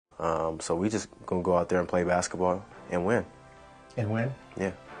So we just gonna go out there and play basketball and win. And win?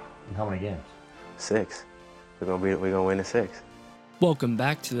 Yeah. And how many games? 6. We're gonna win in 6. Welcome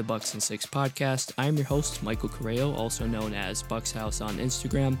back to the Bucks and Six podcast. I'm your host, Michael Correo, also known as Bucks House on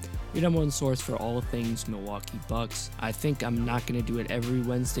Instagram, your number one source for all things Milwaukee Bucks. I think I'm not going to do it every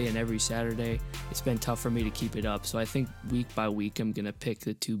Wednesday and every Saturday. It's been tough for me to keep it up, so I think week by week I'm going to pick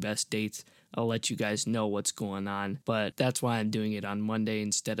the 2 best dates. I'll let you guys know what's going on, but that's why I'm doing it on Monday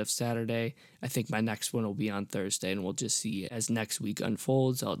instead of Saturday. I think my next one will be on Thursday, and we'll just see as next week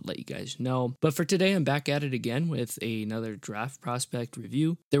unfolds. I'll let you guys know. But for today, I'm back at it again with another draft prospect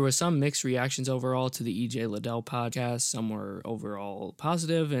review. There were some mixed reactions overall to the EJ Liddell podcast. Some were overall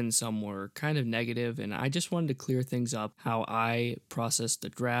positive, and some were kind of negative, and I just wanted to clear things up, how I process the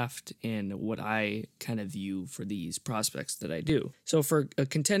draft and what I kind of view for these prospects that I do. So for a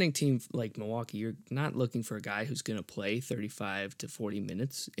contending team like Milwaukee, you're not looking for a guy who's going to play 35 to 40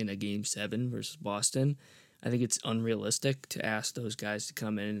 minutes in a Game 7 versus Boston. I think it's unrealistic to ask those guys to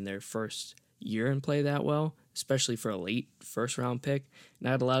come in their first year and play that well, especially for a late first-round pick. And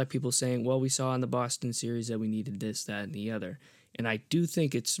I had a lot of people saying, well, we saw in the Boston series that we needed this, that, and the other. And I do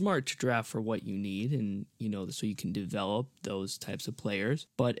think it's smart to draft for what you need and, so you can develop those types of players.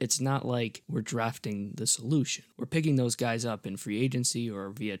 But it's not like we're drafting the solution. We're picking those guys up in free agency or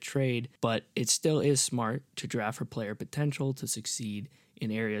via trade, but it still is smart to draft for player potential to succeed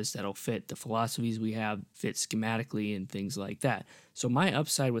in areas that'll fit the philosophies we have, fit schematically, and things like that. So my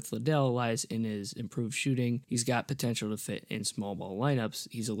upside with Liddell lies in his improved shooting. He's got potential to fit in small ball lineups.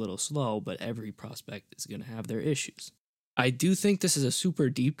 He's a little slow, but every prospect is going to have their issues. I do think this is a super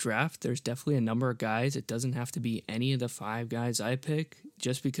deep draft. There's definitely a number of guys. It doesn't have to be any of the 5 guys I pick.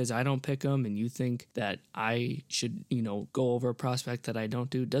 Just because I don't pick them and you think that I should, go over a prospect that I don't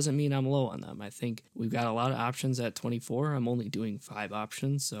do, doesn't mean I'm low on them. I think we've got a lot of options at 24. I'm only doing 5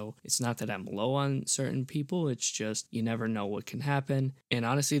 options, so it's not that I'm low on certain people. It's just you never know what can happen. And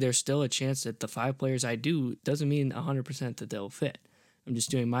honestly, there's still a chance that the 5 players I do doesn't mean 100% that they'll fit. I'm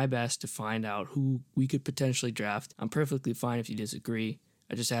just doing my best to find out who we could potentially draft. I'm perfectly fine if you disagree.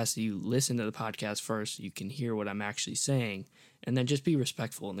 I just ask that you listen to the podcast first so you can hear what I'm actually saying, and then just be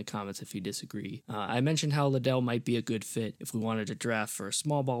respectful in the comments if you disagree. I mentioned how Liddell might be a good fit if we wanted to draft for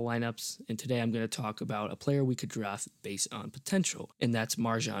small ball lineups, and today I'm going to talk about a player we could draft based on potential, and that's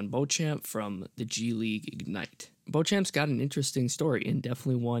Marjon Beauchamp from the G League Ignite. Beauchamp's got an interesting story, and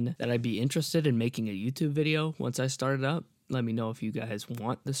definitely one that I'd be interested in making a YouTube video once I start it up. Let me know if you guys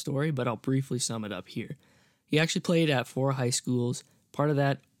want the story, but I'll briefly sum it up here. He actually played at 4 high schools. Part of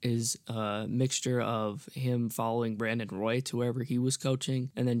that is a mixture of him following Brandon Roy to wherever he was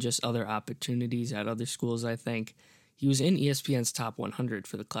coaching, and then just other opportunities at other schools, I think. He was in ESPN's top 100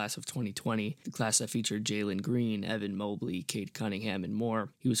 for the class of 2020, the class that featured Jalen Green, Evan Mobley, Cade Cunningham, and more.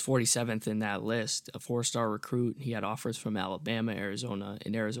 He was 47th in that list, a 4-star recruit. He had offers from Alabama, Arizona,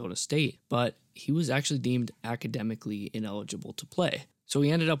 and Arizona State, but he was actually deemed academically ineligible to play. So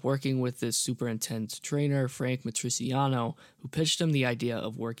he ended up working with this super intense trainer, Frank Matriciano, who pitched him the idea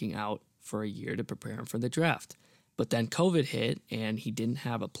of working out for a year to prepare him for the draft. But then COVID hit, and he didn't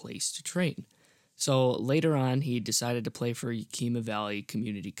have a place to train. So later on, he decided to play for Yakima Valley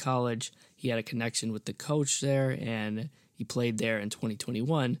Community College. He had a connection with the coach there, and he played there in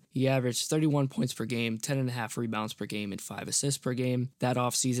 2021. He averaged 31 points per game, 10.5 rebounds per game, and 5 assists per game. That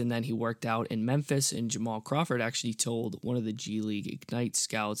offseason, then he worked out in Memphis, and Jamal Crawford actually told one of the G League Ignite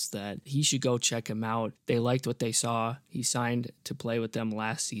scouts that he should go check him out. They liked what they saw. He signed to play with them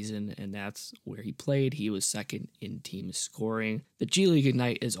last season, and that's where he played. He was second in team scoring. The G League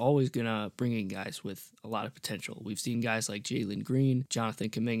Ignite is always going to bring in guys with a lot of potential. We've seen guys like Jalen Green, Jonathan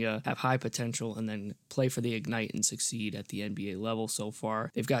Kuminga have high potential and then play for the Ignite and succeed at the NBA level so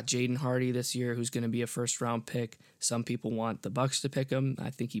far. They've got Jaden Hardy this year, who's going to be a first-round pick. Some people want the Bucks to pick him. I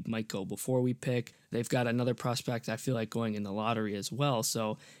think he might go before we pick. They've got another prospect I feel like going in the lottery as well,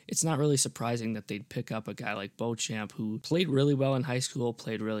 so it's not really surprising that they'd pick up a guy like Beauchamp, who played really well in high school,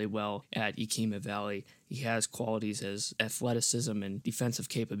 played really well at Yakima Valley. He has qualities as athleticism and defensive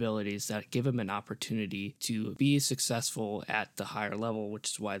capabilities that give him an opportunity to be successful at the higher level,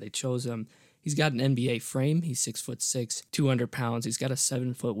 which is why they chose him. He's got an NBA frame. He's 6'6", 200 pounds. He's got a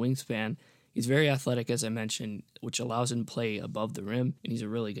 7-foot wingspan. He's very athletic, as I mentioned, which allows him to play above the rim, and he's a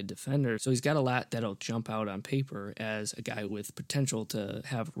really good defender. So he's got a lot that'll jump out on paper as a guy with potential to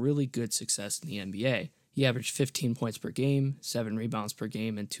have really good success in the NBA. He averaged 15 points per game, 7 rebounds per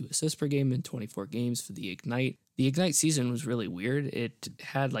game, and 2 assists per game in 24 games for the Ignite. The Ignite season was really weird. It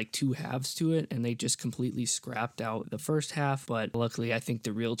had like 2 halves to it, and they just completely scrapped out the first half, but luckily I think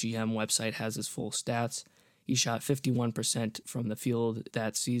the Real GM website has his full stats. He shot 51% from the field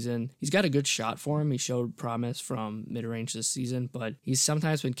that season. He's got a good shot for him. He showed promise from mid-range this season, but he's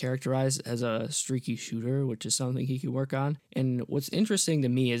sometimes been characterized as a streaky shooter, which is something he could work on. And what's interesting to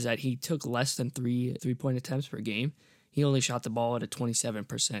me is that he took less than three-point attempts per game. He only shot the ball at a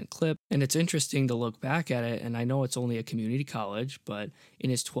 27% clip. And it's interesting to look back at it, and I know it's only a community college, but in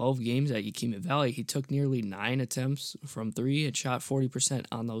his 12 games at Yakima Valley, he took nearly 9 attempts from 3 and shot 40%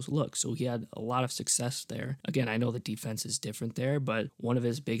 on those looks. So he had a lot of success there. Again, I know the defense is different there, but one of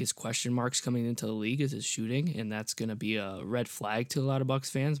his biggest question marks coming into the league is his shooting, and that's going to be a red flag to a lot of Bucks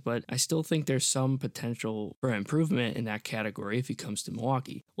fans, but I still think there's some potential for improvement in that category if he comes to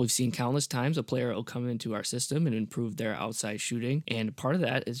Milwaukee. We've seen countless times a player will come into our system and improve their outside shooting, and part of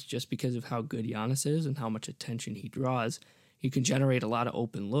that is just because of how good Giannis is and how much attention he draws. He can generate a lot of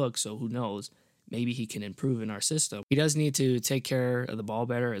open looks, so who knows? Maybe he can improve in our system. He does need to take care of the ball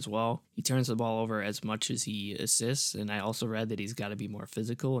better as well. He turns the ball over as much as he assists, and I also read that he's got to be more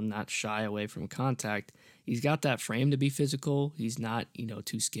physical and not shy away from contact. He's got that frame to be physical. He's not,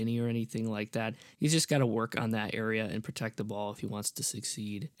 too skinny or anything like that. He's just got to work on that area and protect the ball if he wants to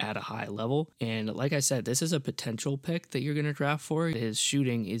succeed at a high level. And like I said, this is a potential pick that you're going to draft for. His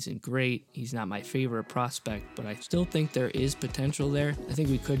shooting isn't great. He's not my favorite prospect, but I still think there is potential there. I think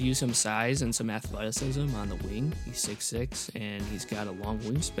we could use some size and some athleticism on the wing. He's 6'6", and he's got a long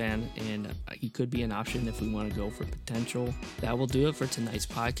wingspan, and he could be an option if we want to go for potential. That will do it for tonight's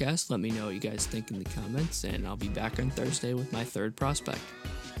podcast. Let me know what you guys think in the comments, and I'll be back on Thursday with my third prospect.